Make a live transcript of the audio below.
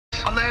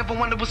ever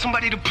wanted was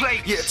somebody to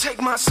play. Yeah,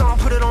 take my song,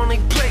 put it on they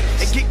play,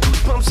 and get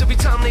goosebumps every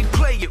time they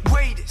play it.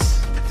 Wait,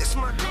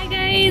 hi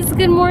guys,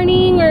 good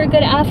morning or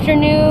good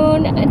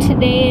afternoon.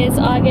 Today is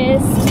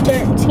August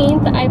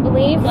 13th, I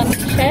believe. Let me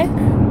check.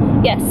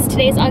 Yes,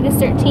 today's August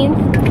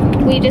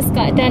 13th. We just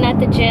got done at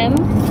the gym.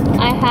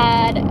 I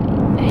had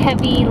a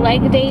heavy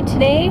leg day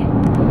today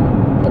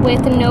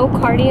with no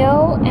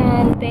cardio,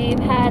 and Babe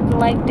had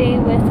leg day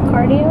with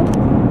cardio,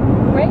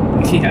 right?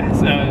 Yeah,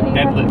 so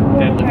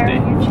deadlift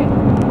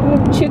day.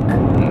 Cheek.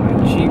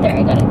 There,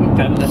 I got it.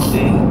 Deadlift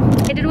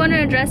day. I did want to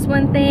address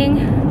one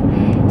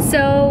thing.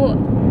 So,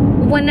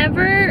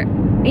 whenever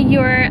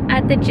you're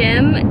at the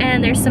gym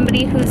and there's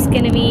somebody who's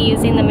going to be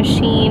using the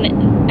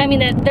machine,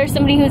 there's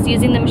somebody who's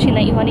using the machine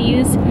that you want to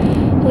use,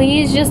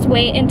 please just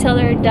wait until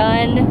they're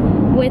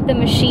done with the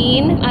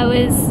machine. I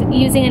was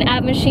using an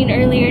ab machine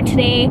earlier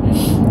today,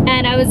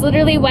 and I was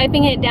literally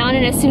wiping it down,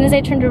 and as soon as I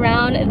turned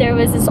around, there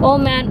was this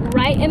old man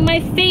right in my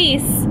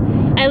face.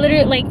 I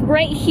literally, like,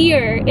 right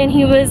here, and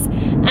he was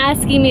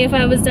asking me if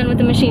I was done with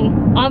the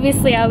machine.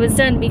 Obviously I was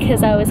done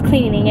because I was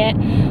cleaning it,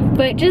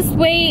 but just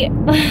wait.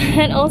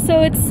 And also,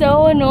 it's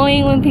so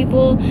annoying when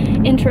people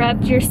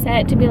interrupt your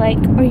set to be like,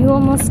 are you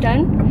almost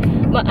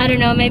done? Well, I don't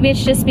know, maybe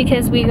it's just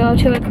because we go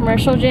to a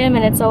commercial gym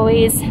and it's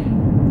always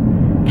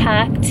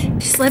packed.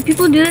 Just let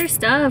people do their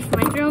stuff.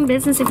 Mind your own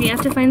business. If you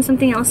have to find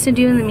something else to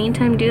do in the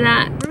meantime, do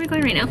that. Where are we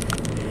going right now?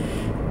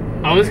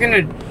 I was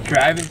gonna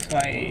drive until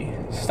I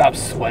stopped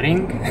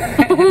sweating.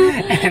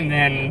 And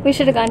then we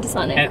should have gone to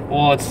Sonic.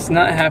 Well, it's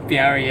not happy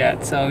hour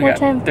yet, so we got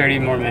time? 30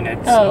 more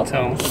minutes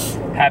until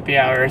happy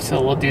hour,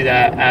 so we'll do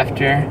that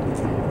after.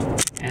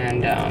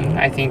 And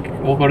I think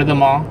we'll go to the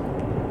mall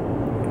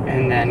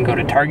and then go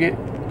to Target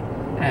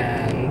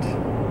and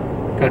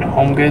go to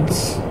Home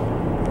Goods,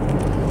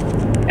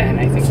 and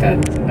I think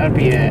that'd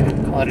be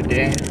it. Call it a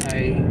day.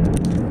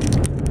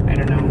 I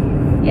don't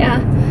know.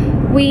 Yeah.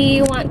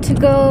 We want to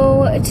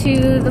go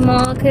to the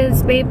mall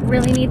because Babe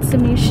really needs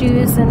some new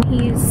shoes, and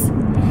he's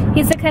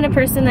the kind of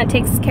person that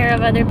takes care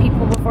of other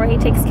people before he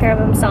takes care of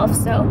himself.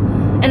 So,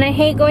 and I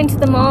hate going to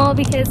the mall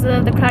because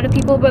of the crowd of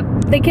people, but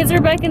the kids are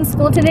back in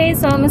school today,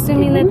 so I'm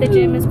assuming that the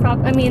gym is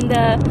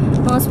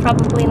the mall is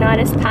probably not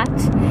as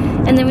packed.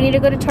 And then we need to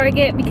go to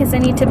Target because I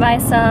need to buy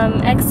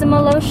some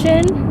eczema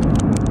lotion,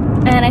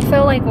 and I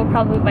feel like we'll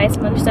probably buy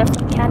some other stuff,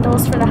 like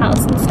candles for the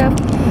house and stuff.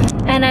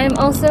 And I'm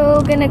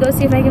also gonna go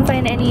see if I can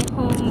find any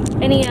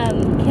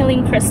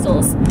healing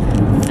crystals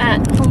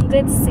at Home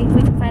Goods, see if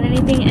we can find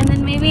anything, and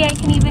then maybe I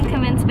can even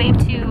convince Babe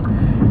to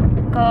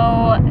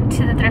go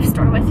to the thrift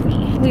store with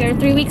me. We are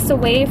 3 weeks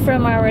away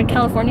from our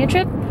California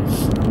trip,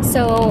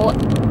 so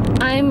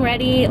I'm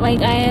ready. Like,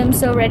 I am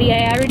so ready.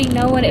 I already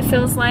know what it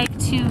feels like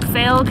to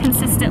fail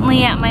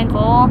consistently at my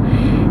goal,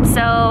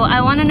 so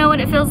I want to know what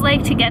it feels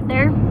like to get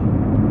there.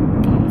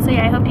 So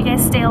yeah, I hope you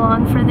guys stay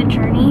along for the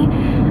journey.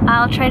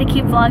 I'll try to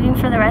keep vlogging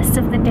for the rest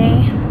of the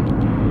day.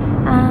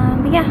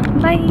 But yeah,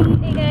 bye.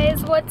 Hey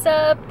guys, what's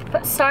up?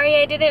 Sorry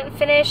I didn't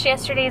finish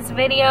yesterday's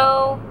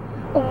video.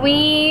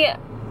 We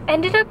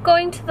ended up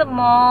going to the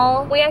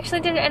mall. We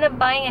actually didn't end up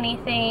buying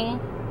anything.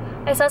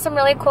 I saw some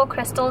really cool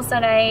crystals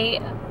that I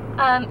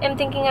am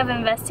thinking of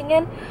investing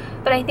in,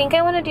 but I think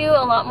I want to do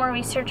a lot more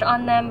research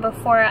on them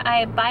before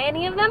I buy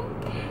any of them.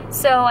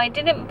 So I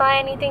didn't buy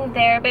anything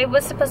there. Babe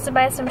was supposed to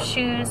buy some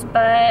shoes,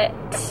 but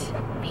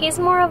he's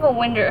more of a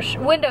window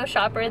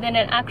shopper than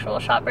an actual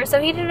shopper, so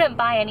he didn't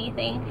buy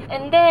anything.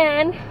 And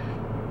then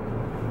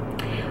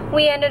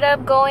we ended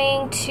up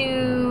going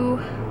to,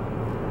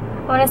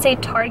 I want to say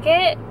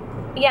Target.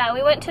 Yeah,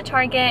 we went to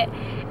Target,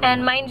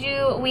 and mind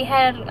you, we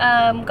had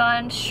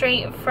gone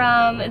straight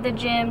from the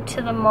gym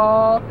to the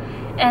mall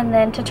and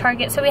then to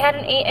Target, so we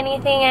hadn't ate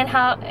anything.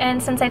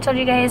 And since I told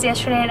you guys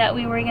yesterday that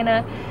we were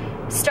gonna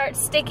start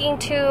sticking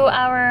to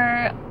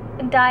our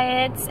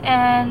diets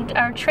and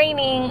our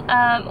training,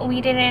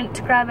 we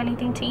didn't grab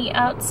anything to eat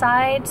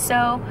outside,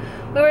 so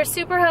we were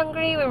super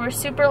hungry, we were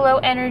super low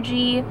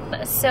energy,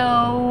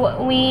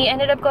 so we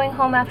ended up going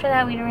home after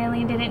that. We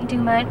really didn't do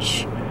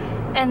much.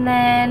 And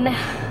then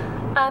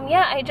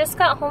yeah, I just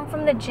got home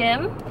from the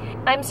gym.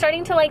 I'm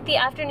starting to like the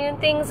afternoon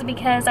things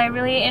because I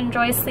really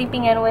enjoy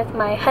sleeping in with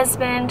my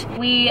husband.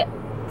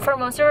 For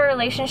most of our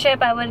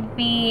relationship, I would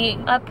be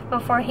up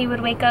before he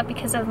would wake up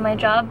because of my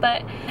job,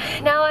 but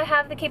now I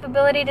have the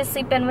capability to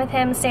sleep in with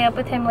him, stay up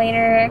with him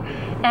later,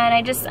 and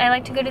I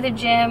like to go to the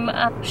gym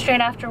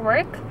straight after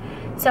work.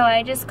 So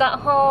I just got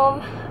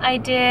home. I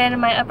did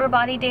my upper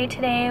body day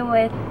today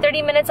with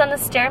 30 minutes on the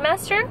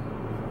Stairmaster.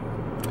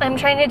 I'm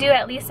trying to do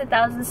at least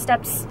 1,000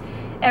 steps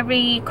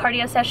every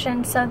cardio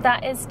session, so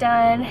that is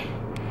done.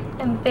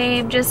 And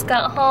Babe just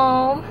got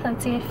home.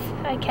 Let's see if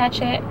I catch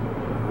it.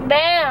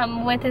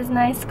 Bam! With his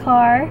nice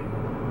car.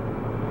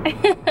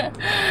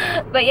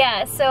 But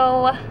yeah,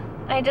 so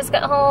I just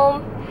got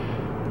home.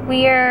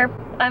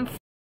 I'm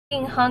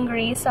f***ing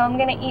hungry, so I'm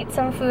gonna eat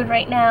some food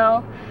right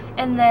now,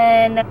 and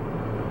then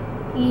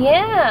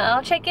yeah,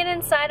 I'll check in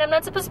inside. I'm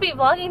not supposed to be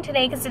vlogging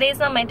today because today's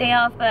not my day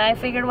off, but I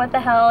figured what the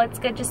hell, it's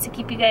good just to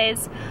keep you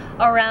guys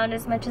around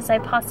as much as I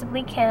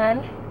possibly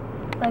can.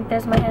 Like,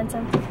 there's my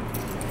handsome.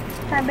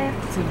 Hi, babe.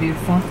 It's a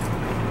beautiful.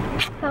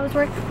 How was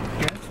work?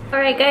 Good.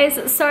 Alright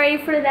guys, sorry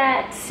for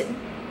that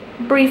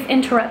brief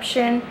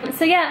interruption.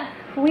 So yeah,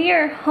 we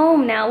are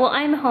home now. Well,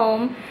 I'm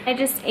home. I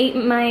just ate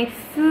my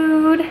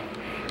food.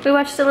 We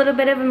watched a little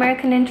bit of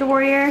American Ninja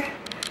Warrior.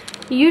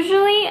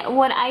 Usually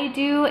what I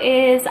do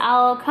is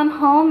I'll come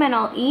home and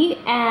I'll eat,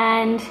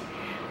 and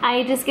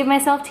I just give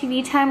myself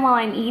TV time while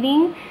I'm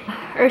eating,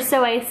 or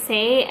so I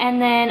say.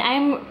 And then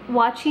I'm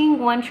watching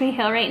One Tree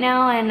Hill right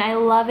now, and I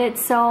love it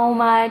so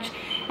much.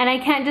 And I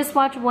can't just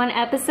watch one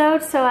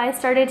episode, so I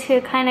started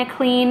to kind of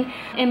clean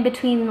in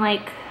between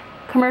like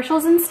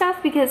commercials and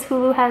stuff, because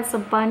Hulu has a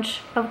bunch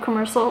of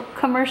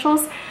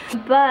commercials.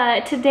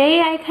 But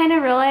today I kind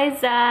of realized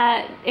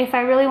that if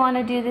I really want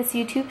to do this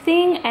YouTube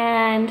thing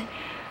and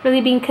really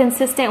being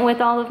consistent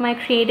with all of my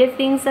creative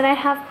things that I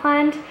have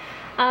planned,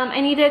 I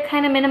need to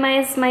kind of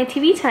minimize my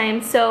TV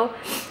time. So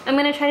I'm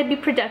gonna try to be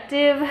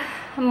productive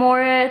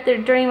more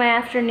during my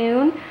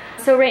afternoon.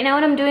 So right now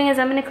what I'm doing is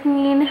I'm gonna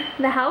clean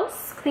the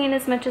house, clean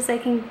as much as I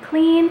can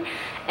clean,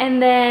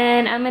 and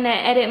then I'm gonna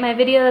edit my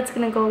video that's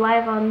gonna go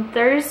live on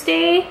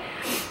Thursday,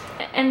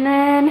 and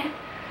then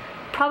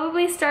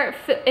probably start,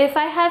 if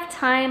I have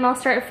time, I'll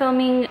start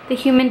filming the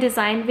human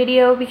design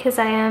video, because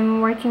I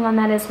am working on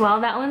that as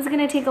well. That one's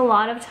gonna take a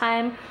lot of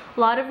time, a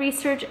lot of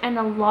research, and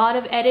a lot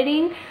of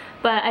editing,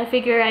 but I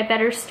figure I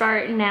better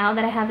start now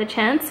that I have the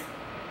chance.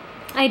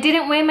 I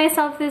didn't weigh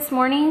myself this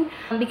morning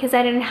because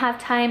I didn't have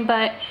time,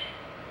 but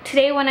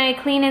today when I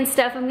clean and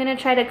stuff, I'm gonna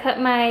try to cut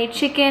my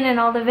chicken and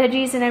all the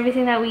veggies and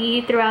everything that we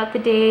eat throughout the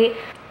day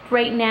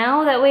right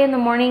now. That way in the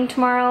morning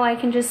tomorrow I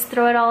can just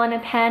throw it all in a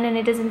pan and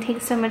it doesn't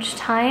take so much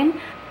time.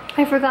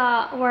 I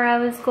forgot where I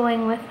was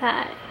going with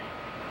that.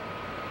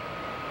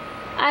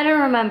 I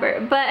don't remember,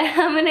 but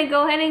I'm gonna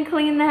go ahead and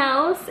clean the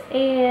house,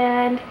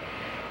 and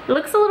it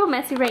looks a little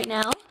messy right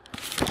now.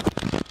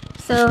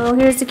 So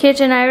here's the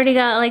kitchen. I already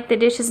got like the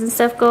dishes and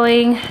stuff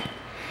going.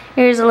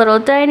 Here's a little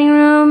dining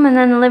room, and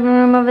then the living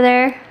room over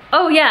there.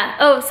 Oh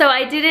yeah, so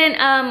I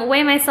didn't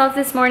weigh myself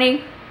this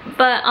morning,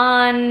 but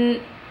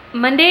on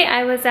Monday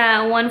I was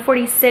at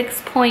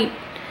 146 point,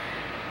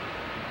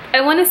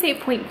 I want to say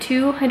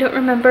 0.2, I don't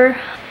remember.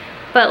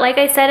 But like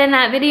I said in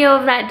that video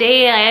of that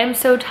day, I am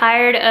so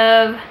tired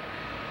of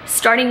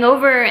starting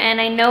over,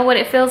 and I know what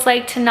it feels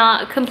like to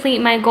not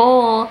complete my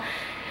goal.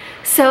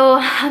 So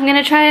I'm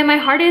gonna try my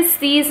hardest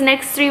these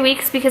next 3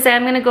 weeks, because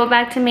I'm gonna go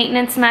back to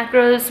maintenance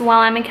macros while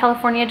I'm in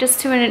California, just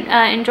to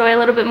enjoy a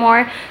little bit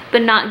more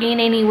but not gain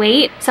any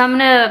weight. So I'm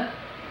gonna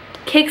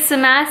kick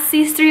some ass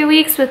these 3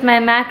 weeks with my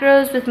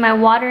macros, with my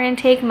water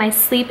intake, my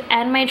sleep,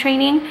 and my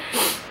training.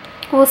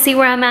 We'll see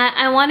where I'm at.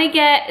 I want to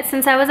get,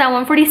 since I was at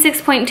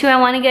 146.2, I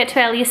want to get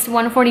to at least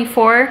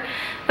 144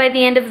 by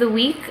the end of the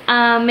week.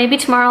 Maybe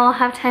tomorrow I'll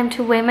have time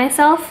to weigh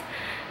myself,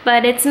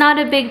 but it's not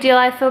a big deal.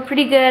 I feel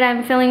pretty good.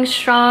 I'm feeling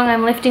strong.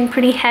 I'm lifting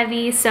pretty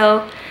heavy.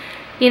 So,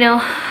 you know,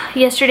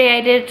 yesterday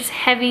I did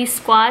heavy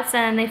squats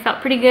and they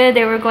felt pretty good.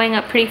 They were going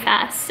up pretty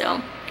fast.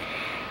 So,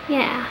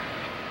 yeah.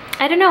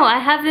 I don't know. I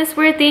have this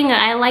weird thing.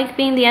 I like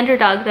being the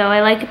underdog, though.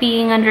 I like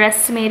being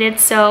underestimated.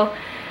 So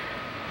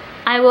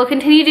I will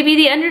continue to be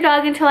the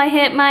underdog until I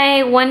hit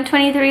my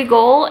 123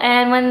 goal,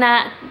 and when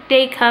that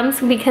day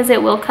comes, because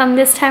it will come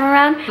this time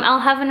around,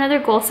 I'll have another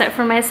goal set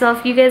for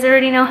myself. You guys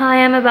already know how I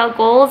am about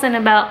goals and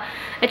about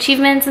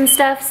achievements and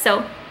stuff,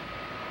 so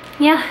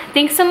yeah,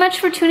 thanks so much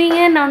for tuning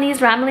in on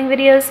these rambling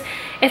videos.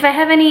 If I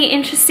have any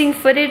interesting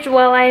footage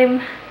while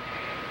I'm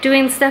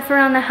doing stuff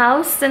around the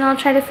house, then I'll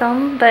try to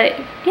film, but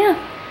yeah,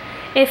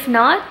 if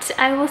not,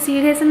 I will see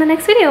you guys in the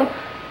next video.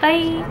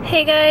 Bye!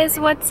 Hey guys,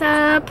 what's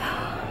up?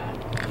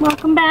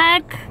 Welcome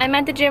back. I'm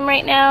at the gym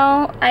right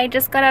now. I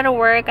just got out of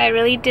work. I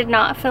really did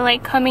not feel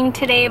like coming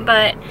today,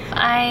 but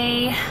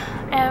I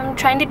am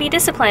trying to be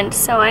disciplined.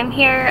 So I'm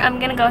here. I'm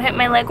gonna go hit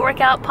my leg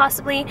workout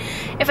possibly.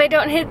 If I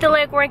don't hit the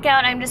leg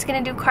workout, I'm just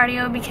gonna do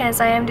cardio,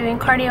 because I am doing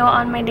cardio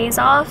on my days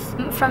off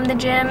from the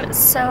gym.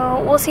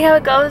 So we'll see how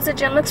it goes. The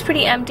gym looks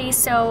pretty empty,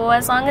 so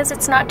as long as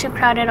it's not too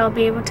crowded, I'll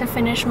be able to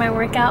finish my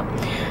workout.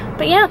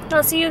 But yeah,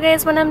 I'll see you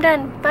guys when I'm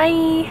done.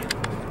 Bye!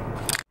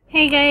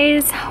 Hey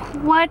guys,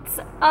 what's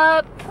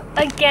up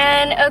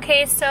again?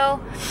 Okay, so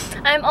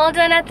I'm all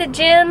done at the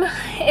gym.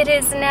 It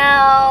is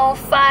now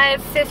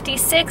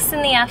 5:56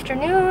 in the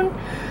afternoon.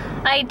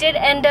 I did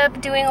end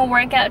up doing a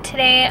workout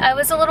today. I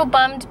was a little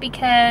bummed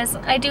because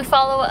I do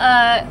follow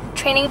a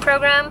training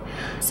program,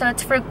 so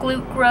it's for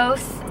glute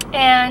growth,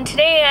 and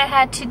today I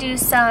had to do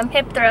some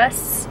hip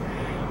thrusts,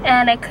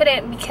 and I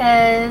couldn't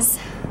because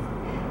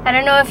I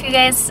don't know if you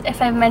guys,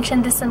 if I've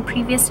mentioned this in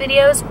previous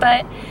videos,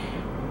 but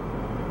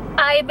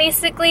I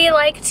basically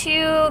like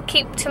to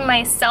keep to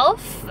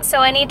myself.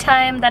 So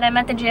anytime that I'm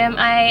at the gym,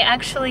 I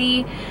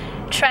actually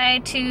try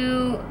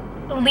to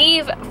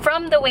leave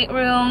from the weight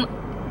room,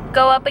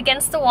 go up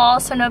against the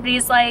wall so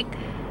nobody's like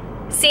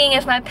seeing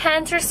if my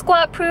pants are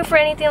squat proof or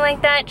anything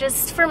like that,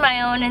 just for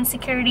my own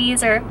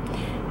insecurities, or,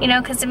 you know,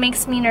 because it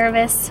makes me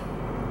nervous.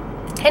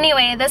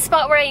 Anyway, the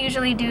spot where I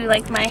usually do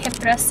like my hip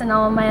thrusts and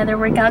all of my other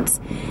workouts,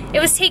 it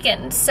was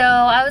taken. So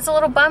I was a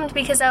little bummed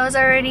because I was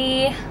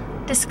already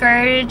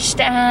discouraged,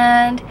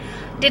 and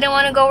didn't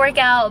want to go work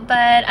out,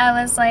 but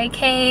I was like,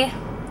 hey,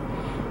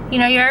 you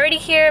know, you're already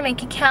here,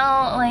 make it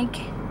count. Like,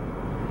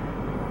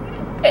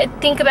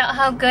 think about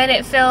how good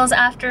it feels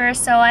after.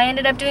 So I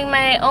ended up doing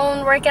my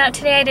own workout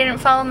today. I didn't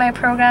follow my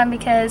program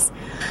because,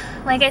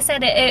 like I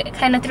said, it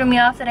kind of threw me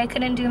off that I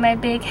couldn't do my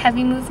big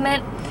heavy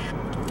movement.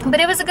 But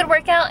it was a good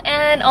workout,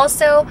 and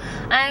also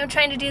I'm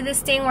trying to do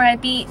this thing where I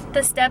beat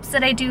the steps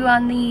that I do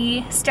on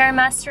the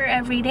Stairmaster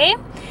every day.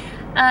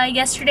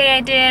 Yesterday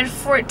I did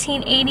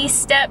 1480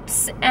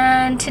 steps,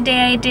 and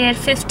today I did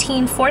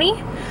 1540.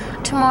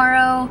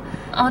 Tomorrow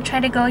I'll try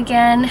to go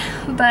again,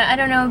 but I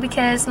don't know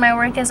because my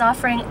work is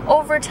offering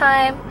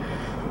overtime.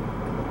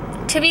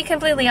 To be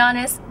completely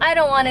honest, I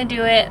don't want to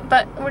do it,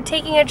 but we're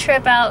taking a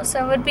trip out,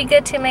 so it would be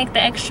good to make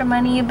the extra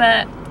money,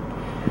 but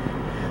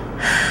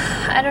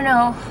I don't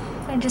know.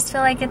 I just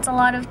feel like it's a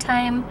lot of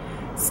time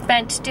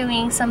spent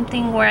doing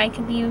something where I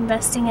could be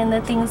investing in the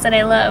things that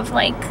I love,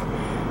 like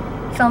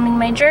filming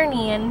my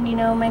journey and, you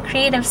know, my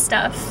creative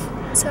stuff.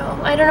 So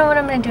I don't know what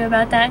I'm gonna do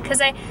about that,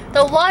 because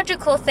the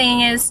logical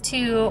thing is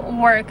to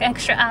work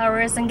extra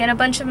hours and get a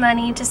bunch of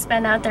money to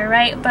spend out there,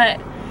 right?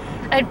 But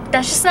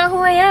that's just not who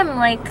I am.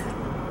 Like,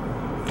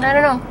 I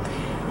don't know.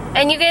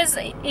 And you guys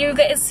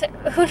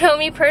who know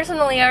me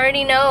personally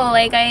already know,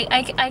 like,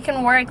 I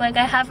can work. Like,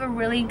 I have a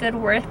really good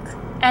work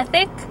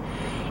ethic.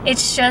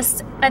 It's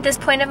just at this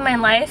point of my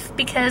life,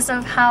 because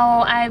of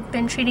how I've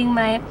been treating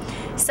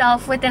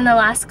myself within the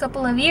last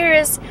couple of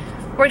years,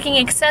 working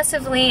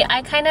excessively,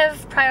 I kind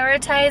of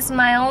prioritize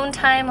my own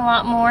time a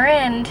lot more,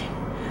 and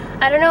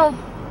I don't know.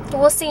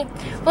 We'll see.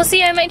 We'll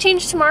see. I might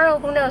change tomorrow.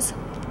 Who knows?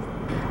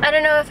 I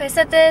don't know if I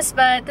said this,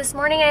 but this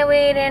morning I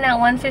weighed in at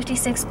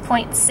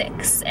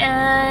 156.6,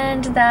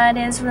 and that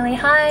is really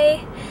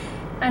high,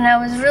 and I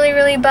was really,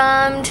 really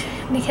bummed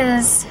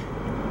because,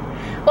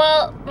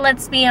 well,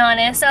 let's be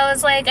honest, I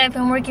was like, I've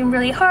been working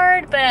really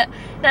hard, but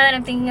now that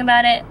I'm thinking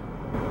about it,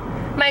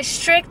 my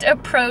strict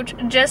approach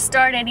just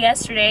started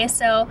yesterday,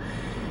 so,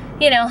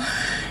 you know,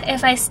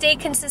 if I stay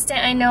consistent,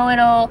 I know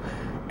it'll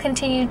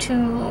continue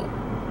to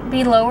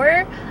be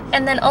lower.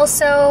 And then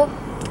also,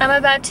 I'm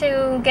about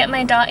to get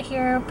my dot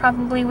here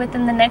probably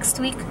within the next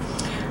week.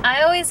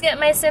 I always get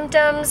my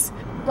symptoms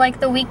like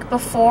the week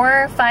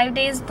before, 5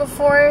 days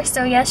before,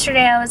 so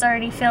yesterday I was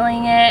already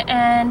feeling it,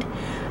 and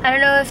I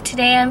don't know if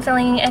today I'm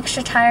feeling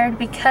extra tired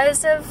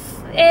because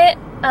of it.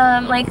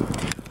 Like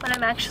when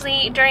I'm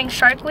actually during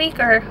Shark Week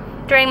or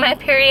during my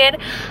period,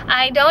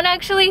 I don't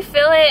actually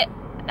feel it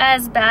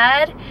as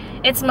bad.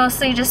 It's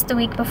mostly just the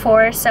week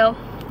before, so,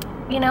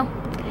 you know,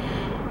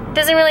 it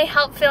doesn't really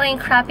help feeling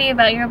crappy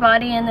about your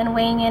body and then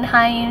weighing in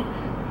high.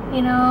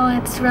 You know,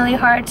 it's really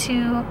hard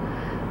to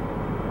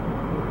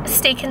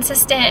stay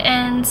consistent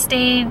and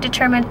stay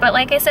determined. But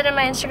like I said in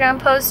my Instagram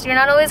post, you're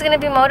not always going to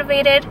be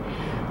motivated.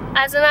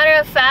 As a matter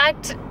of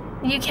fact,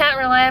 you can't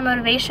rely on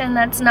motivation.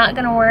 That's not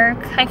going to work.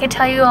 I could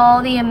tell you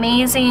all the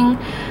amazing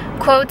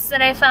quotes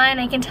that I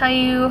find. I can tell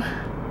you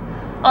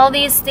all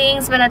these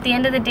things, but at the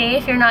end of the day,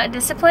 if you're not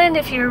disciplined,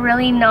 if you're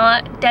really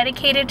not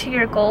dedicated to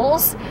your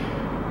goals,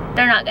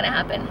 they're not going to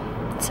happen.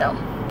 So,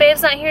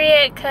 Babe's not here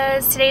yet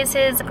because today's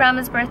his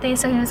grandma's birthday,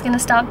 so he was going to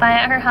stop by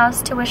at her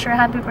house to wish her a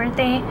happy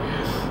birthday.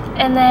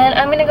 And then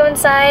I'm going to go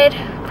inside,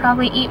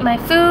 probably eat my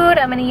food.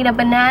 I'm going to eat a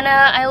banana.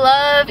 I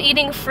love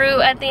eating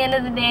fruit at the end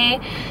of the day.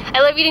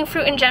 I love eating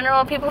fruit in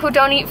general. People who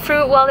don't eat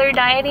fruit while they're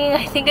dieting,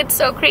 I think it's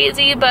so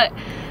crazy, but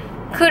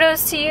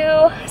kudos to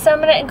you. So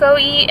I'm going to go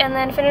eat and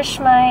then finish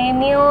my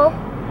meal.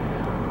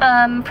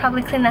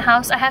 Probably clean the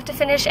house. I have to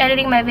finish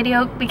editing my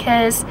video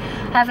because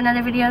I have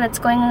another video that's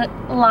going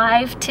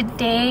live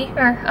today,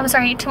 or I'm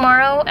sorry,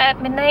 tomorrow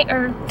at midnight,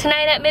 or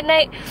tonight at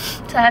midnight.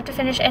 So I have to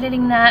finish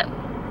editing that.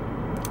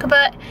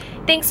 But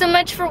thanks so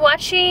much for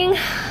watching.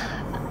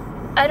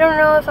 I don't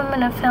know if I'm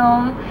gonna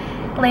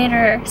film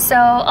later, so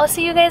I'll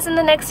see you guys in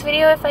the next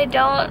video. If I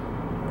don't,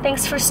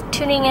 thanks for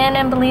tuning in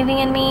and believing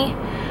in me.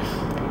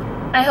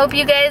 I hope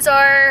you guys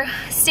are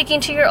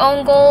sticking to your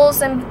own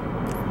goals and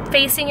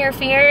facing your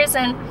fears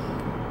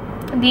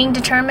and being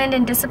determined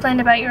and disciplined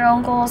about your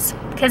own goals,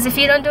 because if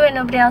you don't do it,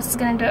 nobody else is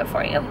gonna do it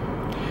for you.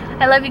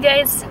 I love you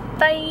guys.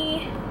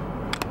 Bye.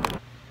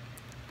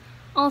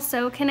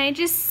 Also, can I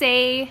just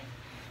say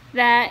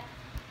that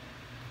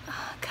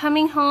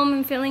coming home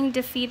and feeling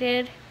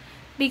defeated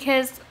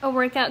because a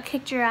workout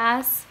kicked your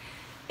ass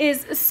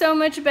is so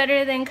much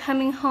better than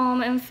coming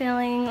home and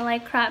feeling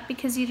like crap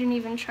because you didn't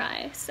even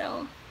try.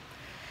 So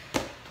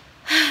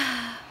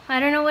I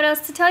don't know what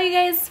else to tell you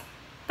guys.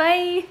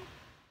 Bye.